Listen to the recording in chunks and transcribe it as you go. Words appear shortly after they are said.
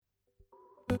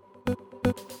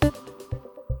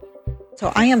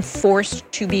So I am forced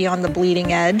to be on the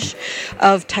bleeding edge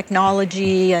of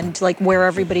technology and like where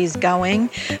everybody's going,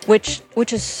 which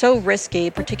is so risky,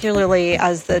 particularly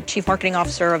as the chief marketing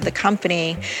officer of the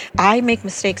company. I make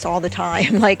mistakes all the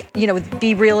time. Like,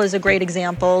 Be Real is a great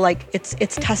example. Like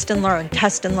it's test and learn,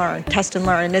 test and learn, test and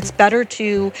learn. And it's better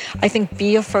to, I think,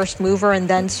 be a first mover and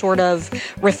then sort of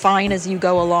refine as you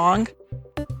go along.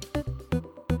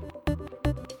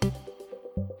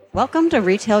 Welcome to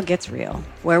Retail Gets Real,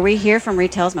 where we hear from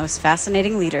retail's most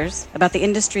fascinating leaders about the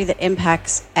industry that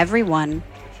impacts everyone,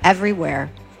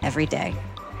 everywhere, every day.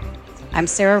 I'm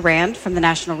Sarah Rand from the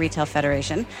National Retail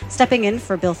Federation, stepping in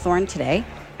for Bill Thorne today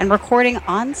and recording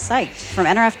on site from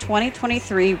NRF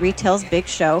 2023 Retail's Big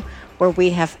Show, where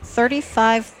we have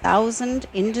 35,000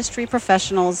 industry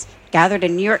professionals gathered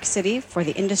in New York City for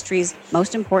the industry's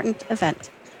most important event.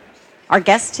 Our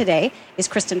guest today is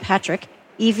Kristen Patrick,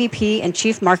 EVP and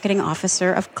Chief Marketing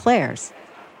Officer of Claire's.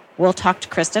 We'll talk to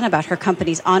Kristen about her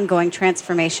company's ongoing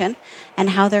transformation and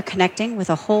how they're connecting with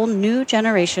a whole new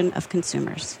generation of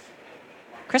consumers.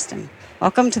 Kristen,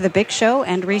 welcome to the Big Show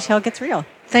and Retail Gets Real.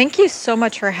 Thank you so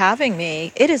much for having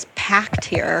me. It is packed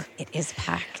here. It is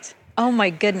packed. Oh my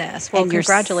goodness. Well, and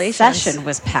congratulations. Your session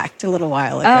was packed a little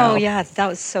while ago. Oh yeah, that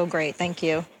was so great. Thank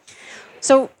you.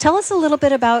 So tell us a little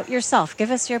bit about yourself. Give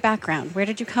us your background. Where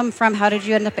did you come from? How did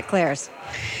you end up at Claire's?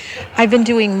 I've been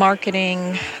doing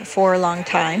marketing for a long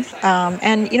time.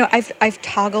 I've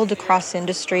toggled across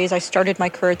industries. I started my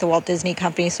career at the Walt Disney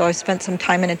Company, so I've spent some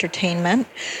time in entertainment.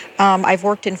 I've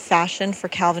worked in fashion for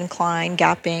Calvin Klein,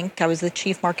 Gap Inc. I was the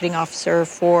chief marketing officer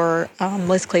for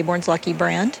Liz Claiborne's Lucky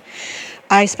brand.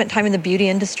 I spent time in the beauty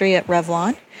industry at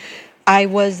Revlon. I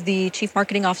was the chief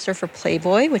marketing officer for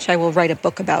Playboy, which I will write a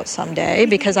book about someday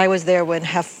because I was there when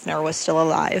Hefner was still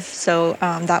alive. So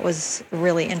that was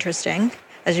really interesting,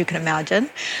 as you can imagine.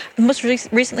 Most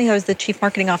recently, I was the chief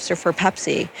marketing officer for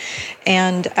Pepsi.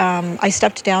 And I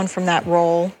stepped down from that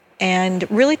role and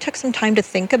really took some time to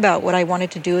think about what I wanted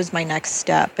to do as my next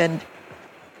step. And,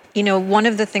 one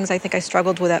of the things I think I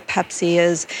struggled with at Pepsi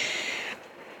is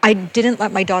I didn't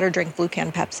let my daughter drink Blue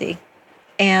Can Pepsi.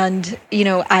 And,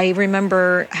 I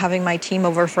remember having my team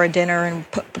over for a dinner and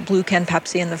put the Blue Can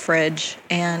Pepsi in the fridge.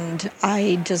 And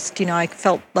I just, I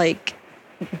felt like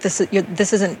this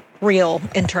isn't real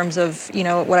in terms of,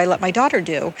 what I let my daughter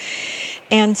do.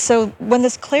 And so when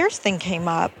this Claire's thing came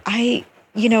up,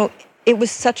 it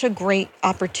was such a great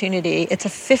opportunity. It's a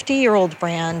 50-year-old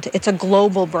brand. It's a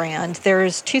global brand.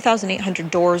 There's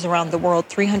 2,800 doors around the world,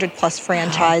 300 plus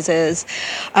franchises.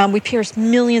 We pierce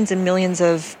millions and millions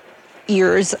of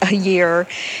ears a year.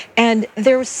 And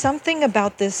there was something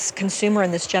about this consumer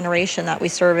and this generation that we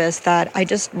service that I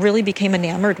just really became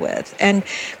enamored with. And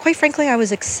quite frankly, I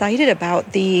was excited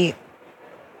about the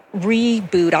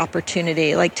reboot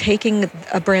opportunity, like taking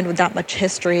a brand with that much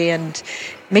history and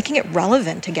making it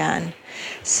relevant again.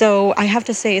 So I have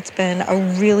to say it's been a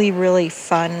really, really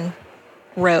fun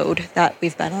road that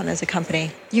we've been on as a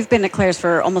company. You've been at Claire's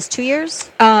for almost 2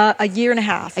 years? A year and a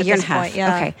half. A year and a half. Point,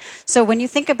 yeah. Okay. So when you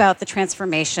think about the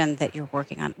transformation that you're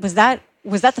working on, was that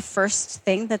the first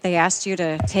thing that they asked you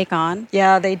to take on?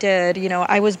 Yeah, they did.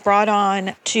 I was brought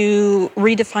on to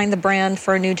redefine the brand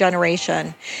for a new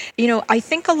generation. I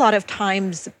think a lot of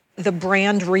times the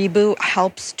brand reboot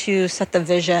helps to set the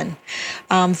vision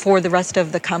for the rest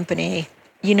of the company.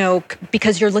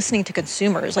 Because you're listening to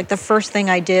consumers. Like the first thing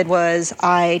I did was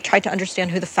I tried to understand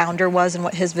who the founder was and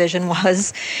what his vision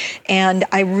was. And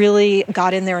I really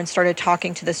got in there and started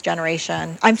talking to this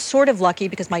generation. I'm sort of lucky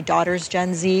because my daughter's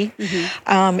Gen Z.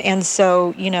 Mm-hmm. And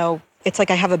so, it's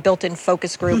like I have a built-in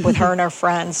focus group with her and her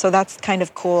friends. So that's kind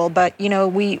of cool. But,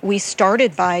 we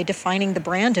started by defining the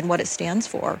brand and what it stands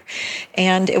for.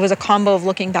 And it was a combo of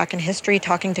looking back in history,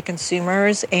 talking to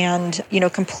consumers, and,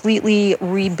 completely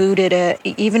rebooted it,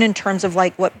 even in terms of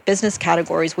like what business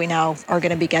categories we now are going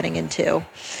to be getting into.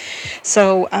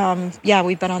 So,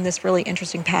 we've been on this really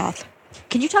interesting path.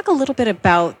 Can you talk a little bit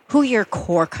about who your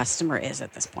core customer is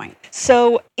at this point?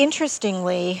 So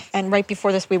interestingly, and right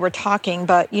before this we were talking,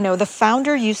 but the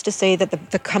founder used to say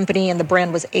that the company and the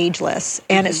brand was ageless,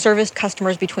 and it serviced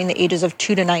customers between the ages of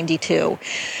 2 to 92.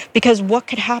 Because what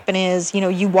could happen is,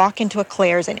 you walk into a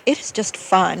Claire's and it is just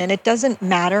fun, and it doesn't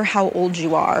matter how old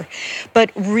you are.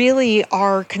 But really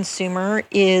our consumer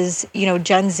is,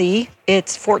 Gen Z.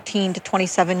 It's 14 to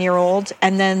 27-year-olds,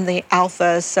 and then the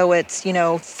alphas, so it's,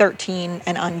 13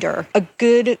 and under. A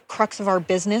good crux of our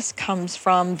business comes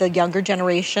from the younger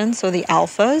generation, so the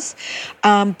alphas.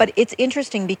 But it's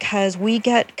interesting because we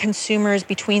get consumers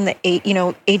between the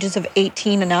ages of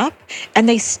 18 and up, and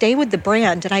they stay with the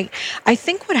brand. And I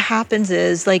think what happens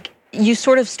is, like, you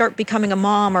sort of start becoming a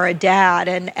mom or a dad,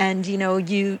 and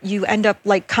you end up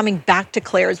like coming back to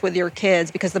Claire's with your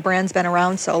kids because the brand's been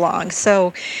around so long.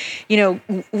 So,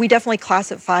 we definitely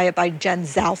classify it by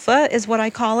Gens Alpha is what I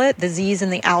call it, the Z's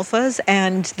and the Alphas,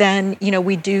 and then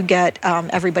we do get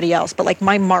everybody else. But like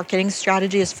my marketing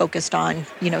strategy is focused on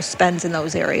spends in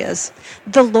those areas.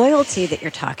 The loyalty that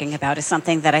you're talking about is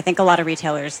something that I think a lot of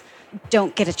retailers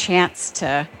don't get a chance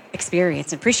to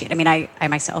experience and appreciate. I mean, I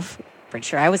myself, pretty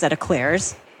sure I was at a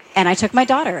Claire's, and I took my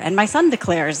daughter and my son to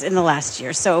Claire's in the last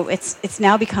year. So it's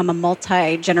now become a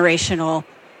multi-generational,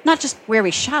 not just where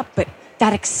we shop, but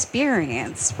that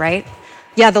experience, right?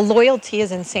 Yeah, the loyalty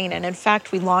is insane. And in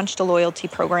fact, we launched a loyalty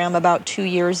program about 2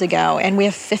 years ago, and we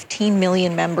have 15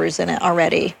 million members in it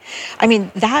already. I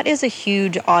mean, that is a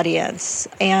huge audience.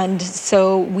 And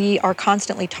so we are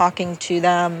constantly talking to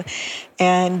them.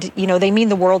 And, they mean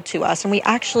the world to us. And we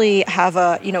actually have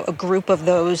a group of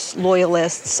those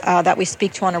loyalists that we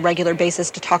speak to on a regular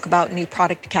basis to talk about new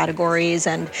product categories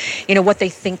and, what they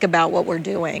think about what we're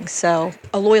doing. So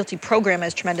a loyalty program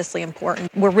is tremendously important.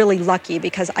 We're really lucky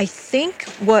because I think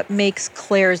what makes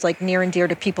Claire's like near and dear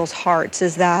to people's hearts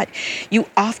is that you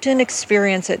often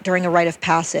experience it during a rite of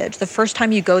passage. The first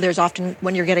time you go there's often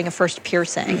when you're getting a first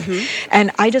piercing. Mm-hmm. And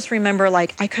I just remember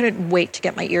like I couldn't wait to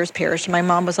get my ears pierced. My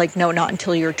mom was like, no, not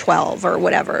until you're 12 or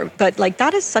whatever. But like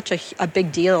that is such a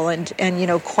big deal and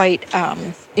quite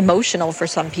emotional for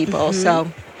some people. Mm-hmm.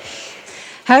 So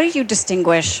how do you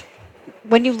distinguish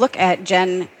when you look at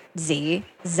Gen Z,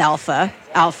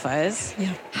 Alphas,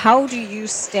 yeah. How do you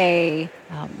stay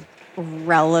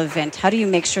relevant? How do you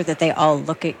make sure that they all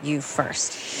look at you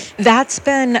first? That's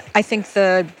been, I think,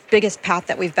 the biggest path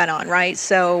that we've been on, right?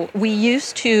 So we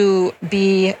used to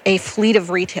be a fleet of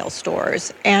retail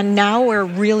stores, and now we're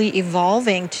really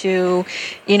evolving to,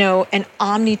 an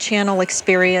omni-channel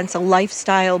experience, a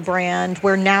lifestyle brand.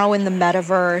 We're now in the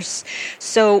metaverse.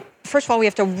 So first of all, we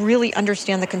have to really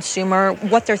understand the consumer,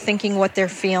 what they're thinking, what they're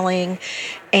feeling.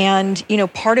 And,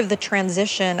 part of the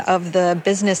transition of the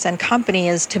business and company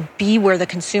is to be where the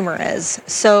consumer is.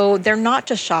 So they're not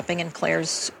just shopping in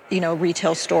Claire's,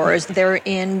 retail stores. They're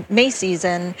in Macy's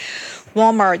and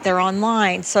Walmart. They're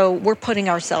online. So we're putting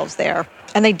ourselves there.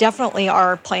 And they definitely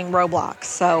are playing Roblox.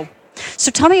 So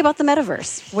tell me about the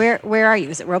metaverse. Where are you?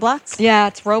 Is it Roblox? Yeah,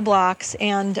 it's Roblox.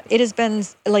 And it has been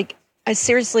like,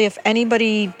 seriously, if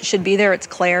anybody should be there, it's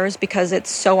Claire's because it's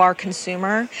so our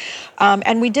consumer.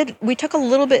 And we took a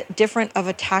little bit different of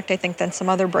a tact, I think, than some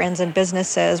other brands and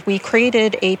businesses. We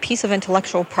created a piece of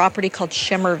intellectual property called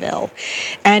Shimmerville.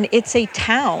 And it's a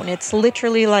town. It's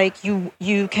literally like you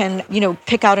can,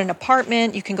 pick out an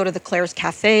apartment. You can go to the Claire's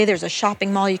Cafe. There's a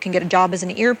shopping mall. You can get a job as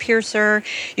an ear piercer.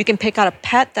 You can pick out a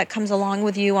pet that comes along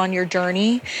with you on your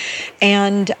journey.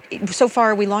 And so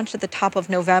far, we launched at the top of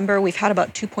November. We've had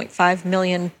about 2.5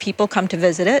 million people come to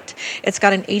visit it. It's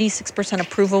got an 86%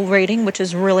 approval rating, which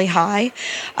is really high.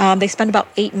 They spend about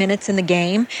 8 minutes in the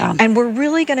game. And we're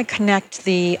really going to connect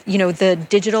the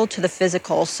digital to the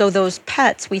physical. So those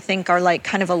pets we think are like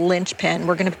kind of a linchpin.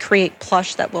 We're going to create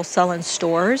plush that will sell in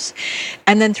stores.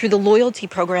 And then through the loyalty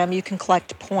program, you can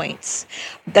collect points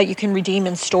that you can redeem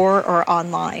in store or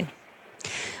online.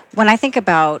 When I think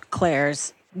about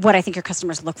Claire's, what I think your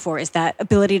customers look for is that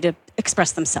ability to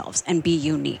express themselves and be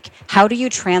unique. How do you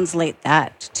translate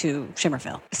that to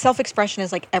Shimmerville? Self-expression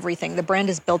is like everything. The brand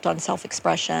is built on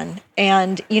self-expression.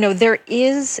 And, there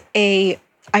is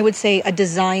I would say a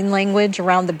design language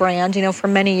around the brand. For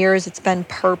many years it's been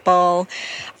purple,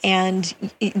 and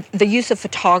the use of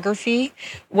photography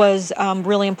was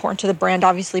really important to the brand,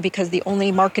 obviously, because the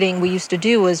only marketing we used to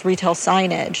do was retail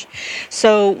signage.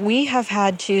 So we have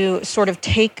had to sort of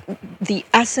take the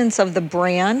essence of the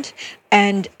brand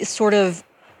and sort of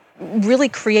really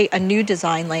create a new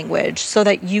design language so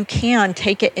that you can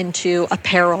take it into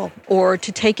apparel or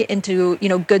to take it into,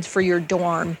 goods for your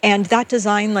dorm. And that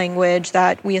design language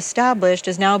that we established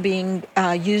is now being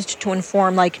used to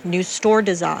inform like new store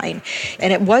design.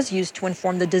 And it was used to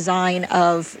inform the design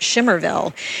of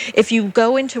Shimmerville. If you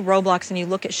go into Roblox and you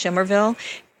look at Shimmerville,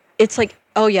 it's like,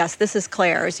 oh yes, this is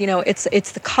Claire's.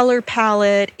 It's the color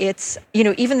palette. It's,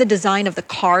 even the design of the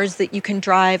cars that you can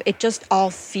drive. It just all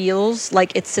feels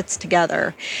like it sits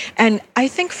together. And I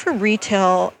think for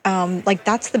retail,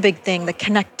 that's the big thing, the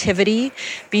connectivity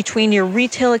between your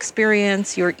retail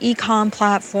experience, your e-com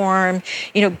platform,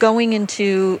 going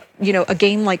into, a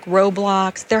game like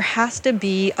Roblox. There has to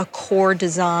be a core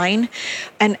design.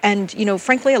 And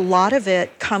frankly, a lot of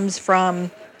it comes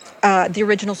from the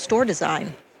original store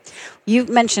design. You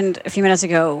mentioned a few minutes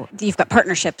ago you've got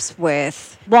partnerships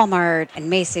with Walmart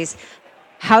and Macy's.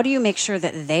 How do you make sure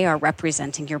that they are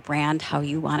representing your brand how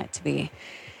you want it to be?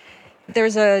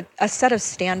 There's a set of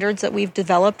standards that we've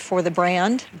developed for the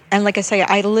brand. And like I say,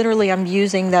 I literally am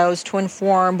using those to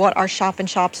inform what our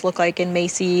shop-in-shops look like in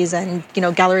Macy's and,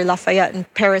 Galeries Lafayette in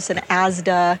Paris and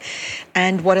Asda,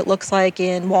 and what it looks like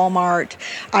in Walmart.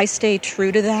 I stay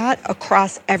true to that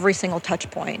across every single touch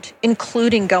point,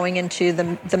 including going into the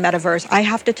metaverse. I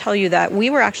have to tell you that we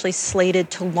were actually slated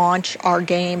to launch our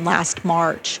game last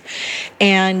March,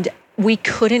 and we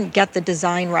couldn't get the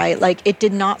design right. Like, it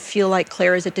did not feel like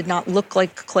Claire's. It did not look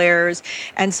like Claire's.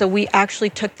 And so we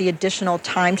actually took the additional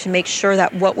time to make sure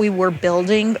that what we were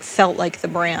building felt like the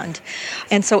brand.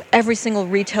 And so every single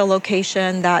retail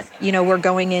location that, we're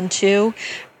going into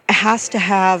has to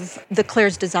have the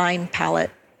Claire's design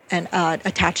palette and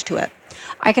attached to it.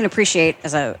 I can appreciate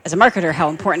as a marketer how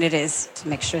important it is to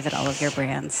make sure that all of your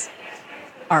brands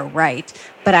are right.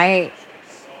 But I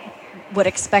would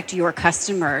expect your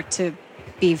customer to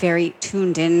be very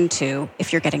tuned into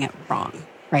if you're getting it wrong,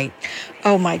 right?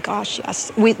 Oh my gosh,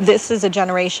 yes. This is a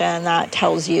generation that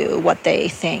tells you what they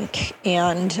think.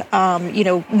 And,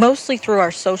 mostly through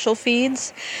our social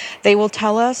feeds, they will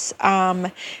tell us.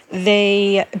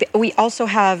 We also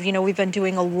have, we've been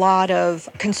doing a lot of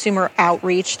consumer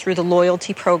outreach through the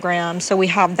loyalty program. So we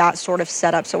have that sort of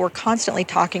set up. So we're constantly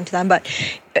talking to them. But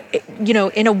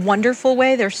in a wonderful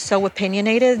way, they're so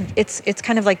opinionated. It's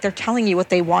kind of like they're telling you what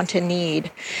they want and need.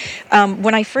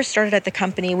 When I first started at the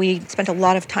company, we spent a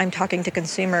lot of time talking to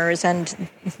consumers, and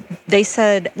they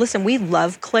said, listen, we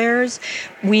love Claire's.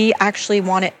 We actually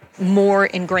want it more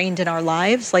ingrained in our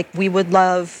lives. Like, we would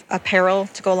love apparel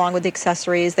to go along with the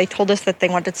accessories. They told us that they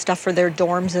wanted stuff for their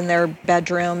dorms and their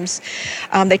bedrooms.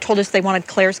 They told us they wanted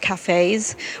Claire's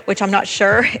cafes, which I'm not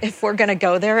sure if we're going to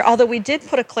go there. Although we did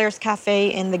put a Claire's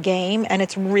cafe in the game, and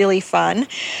it's really fun.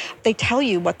 They tell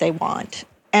you what they want.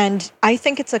 And I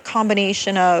think it's a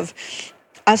combination of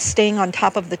us staying on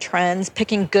top of the trends,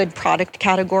 picking good product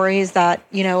categories that,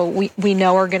 we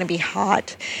know are going to be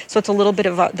hot. So it's a little bit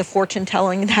of the fortune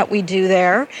telling that we do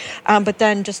there. But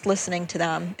then just listening to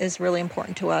them is really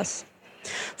important to us.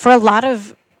 For a lot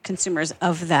of consumers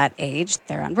of that age,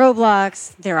 they're on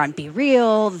Roblox, they're on Be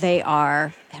Real, they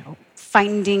are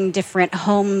finding different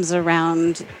homes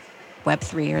around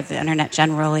Web3 or the internet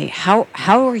generally. How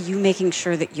are you making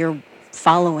sure that you're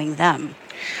following them?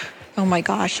 Oh my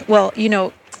gosh. Well,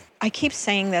 I keep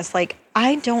saying this, like,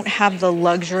 I don't have the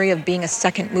luxury of being a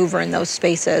second mover in those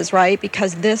spaces, right?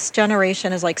 Because this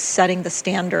generation is like setting the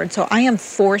standard. So I am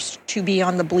forced to be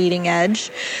on the bleeding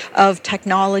edge of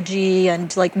technology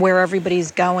and like where everybody's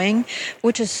going,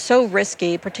 which is so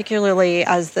risky, particularly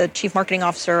as the chief marketing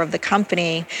officer of the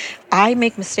company. I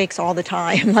make mistakes all the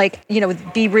time. Like,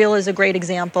 Be Real is a great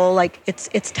example. Like, it's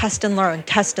test and learn,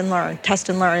 test and learn, test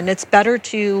and learn. And it's better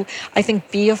to, I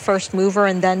think, be a first mover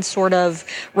and then sort of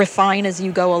refine as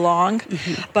you go along.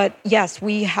 Mm-hmm. But yes,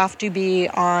 we have to be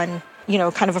on,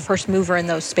 kind of a first mover in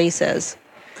those spaces.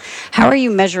 How are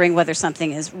you measuring whether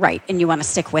something is right and you want to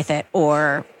stick with it,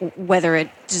 or whether it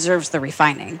deserves the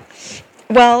refining?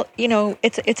 Well,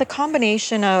 it's a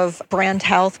combination of brand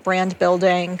health, brand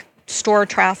building, store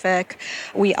traffic.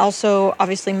 We also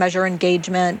obviously measure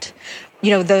engagement.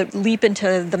 The leap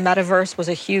into the metaverse was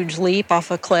a huge leap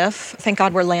off a cliff. Thank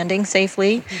God we're landing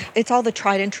safely. Mm-hmm. It's all the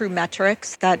tried and true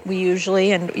metrics that we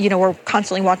usually, and, we're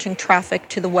constantly watching traffic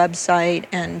to the website,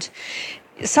 and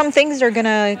some things are going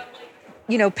to,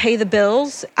 pay the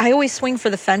bills. I always swing for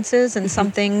the fences, and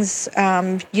some things,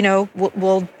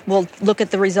 we'll look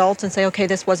at the results and say, okay,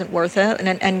 this wasn't worth it,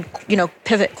 and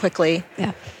pivot quickly.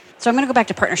 Yeah. So I'm going to go back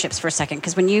to partnerships for a second,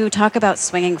 because when you talk about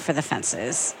swinging for the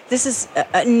fences, this is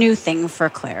a new thing for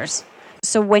Claire's.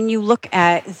 So when you look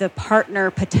at the partner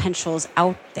potentials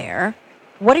out there,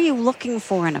 what are you looking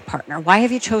for in a partner? Why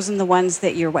have you chosen the ones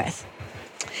that you're with?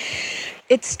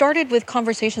 It started with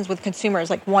conversations with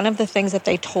consumers. Like, one of the things that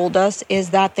they told us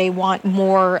is that they want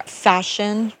more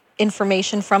fashion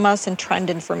information from us and trend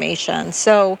information.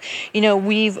 So,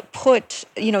 we've put,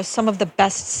 some of the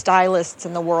best stylists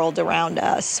in the world around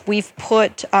us. We've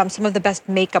put some of the best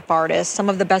makeup artists, some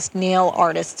of the best nail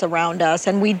artists around us.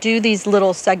 And we do these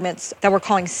little segments that we're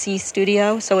calling C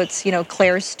Studio. So it's,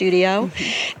 Claire's Studio.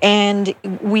 Mm-hmm. And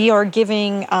we are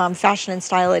giving fashion and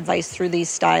style advice through these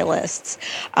stylists.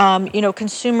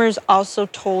 Consumers also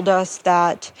told us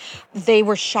that they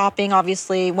were shopping,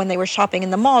 obviously, when they were shopping in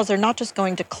the malls, they're not just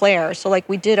going to Claire. So like,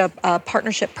 we did a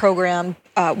partnership program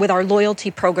with our loyalty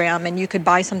program, and you could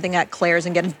buy something at Claire's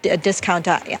and get a discount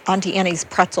at Auntie Annie's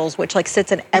Pretzels, which like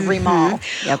sits in every mm-hmm. mall.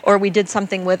 Yep. Or we did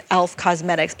something with Elf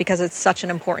Cosmetics because it's such an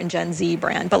important Gen Z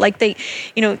brand. But like, they,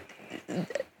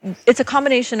 it's a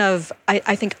combination of,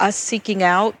 I think, us seeking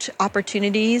out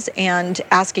opportunities and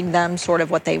asking them sort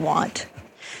of what they want.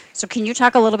 So can you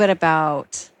talk a little bit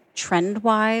about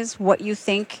trend-wise, what you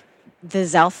think the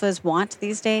Zalphas want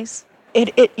these days?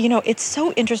 It's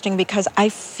so interesting because I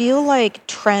feel like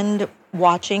trend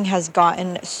watching has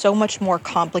gotten so much more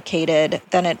complicated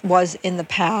than it was in the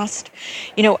past.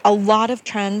 A lot of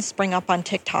trends spring up on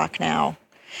TikTok now.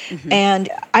 Mm-hmm. And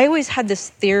I always had this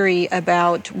theory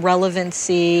about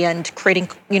relevancy and creating,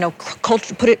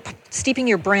 culture, steeping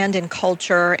your brand in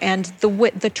culture. And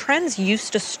the trends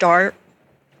used to start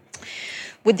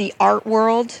with the art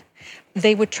world.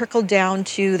 They would trickle down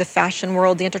to the fashion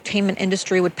world. The entertainment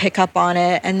industry would pick up on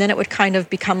it, and then it would kind of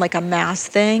become like a mass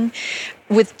thing.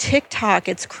 With TikTok,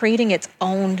 it's creating its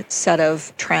own set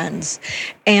of trends.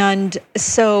 And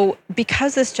so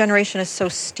because this generation is so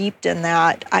steeped in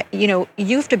that, you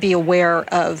have to be aware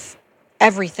of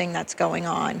everything that's going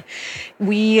on.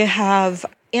 We have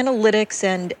analytics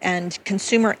and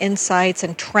consumer insights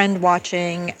and trend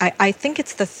watching. I think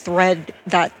it's the thread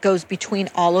that goes between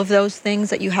all of those things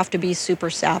that you have to be super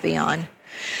savvy on.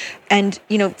 And,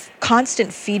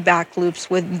 constant feedback loops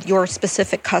with your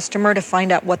specific customer to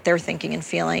find out what they're thinking and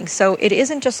feeling. So it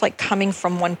isn't just like coming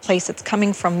from one place, it's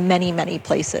coming from many, many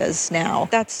places now.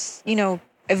 That's,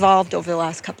 evolved over the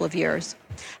last couple of years.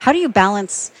 How do you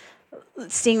balance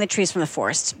seeing the trees from the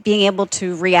forest, being able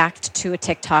to react to a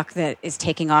TikTok that is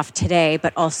taking off today,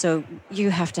 but also you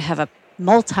have to have a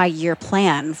multi-year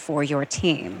plan for your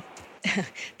team?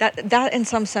 That in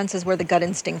some sense is where the gut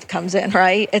instinct comes in,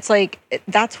 right? It's like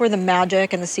that's where the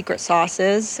magic and the secret sauce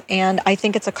is. And I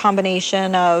think it's a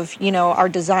combination of, our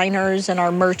designers and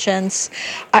our merchants.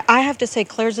 I have to say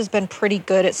Claire's has been pretty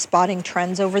good at spotting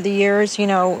trends over the years.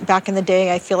 Back in the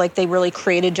day, I feel like they really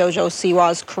created Jojo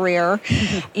Siwa's career.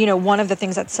 Mm-hmm. One of the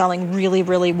things that's selling really,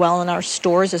 really well in our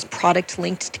stores is product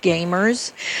linked to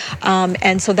gamers.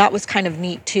 And so that was kind of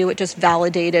neat too. It just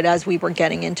validated as we were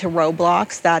getting into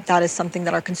Roblox that is something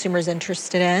that our consumers are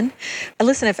interested in. And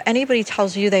listen, if anybody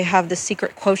tells you they have the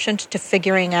secret quotient to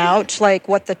figuring out like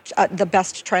what the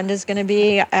best trend is going to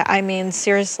be, I mean,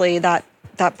 seriously, that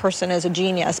person is a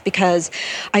genius, because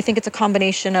I think it's a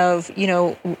combination of,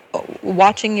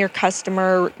 watching your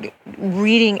customer,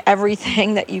 reading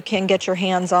everything that you can get your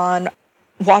hands on,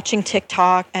 watching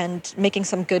TikTok, and making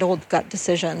some good old gut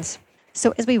decisions.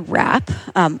 So as we wrap,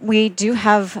 we do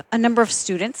have a number of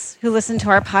students who listen to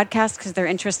our podcast because they're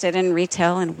interested in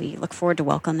retail, and we look forward to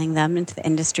welcoming them into the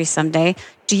industry someday.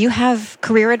 Do you have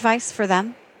career advice for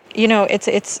them?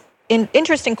 It's an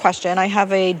interesting question. I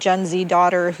have a Gen Z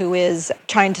daughter who is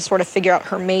trying to sort of figure out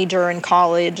her major in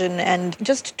college, and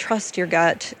just trust your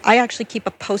gut. I actually keep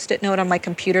a Post-it note on my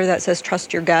computer that says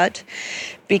trust your gut,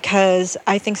 because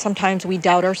I think sometimes we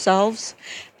doubt ourselves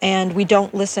and we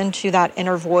don't listen to that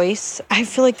inner voice. I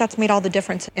feel like that's made all the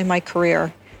difference in my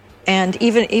career. And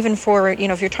even for,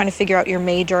 if you're trying to figure out your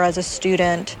major as a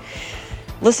student,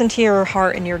 listen to your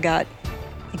heart and your gut.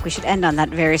 I think we should end on that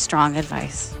very strong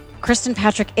advice. Kristen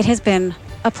Patrick, it has been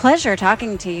a pleasure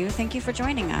talking to you. Thank you for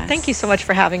joining us. Thank you so much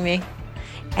for having me.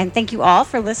 And thank you all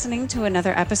for listening to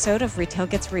another episode of Retail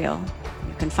Gets Real.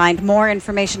 You can find more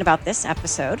information about this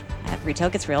episode at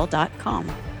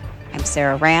retailgetsreal.com. I'm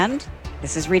Sarah Rand.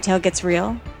 This is Retail Gets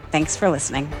Real. Thanks for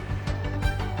listening.